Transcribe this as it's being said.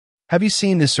Have you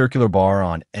seen this circular bar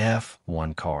on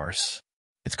F1 cars?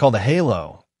 It's called a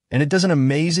halo, and it does an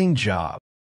amazing job.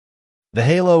 The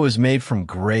halo is made from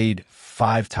grade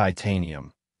 5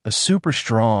 titanium, a super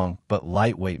strong but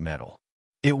lightweight metal.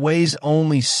 It weighs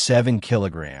only 7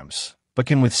 kilograms, but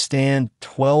can withstand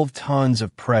 12 tons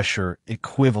of pressure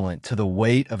equivalent to the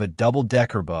weight of a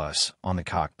double-decker bus on the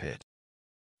cockpit.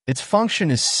 Its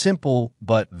function is simple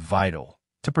but vital: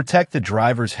 to protect the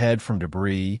driver's head from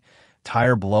debris,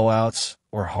 tire blowouts,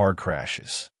 or hard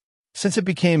crashes. Since it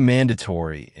became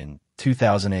mandatory in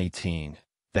 2018,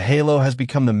 the halo has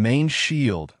become the main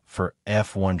shield for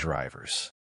F1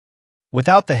 drivers.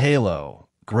 Without the halo,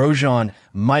 Grosjean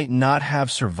might not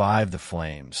have survived the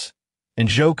flames, and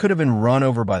Joe could have been run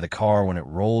over by the car when it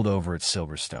rolled over at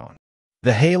Silverstone.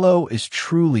 The halo is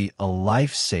truly a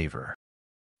lifesaver.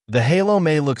 The halo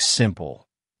may look simple,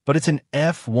 but it's an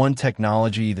F1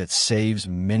 technology that saves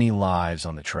many lives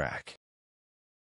on the track.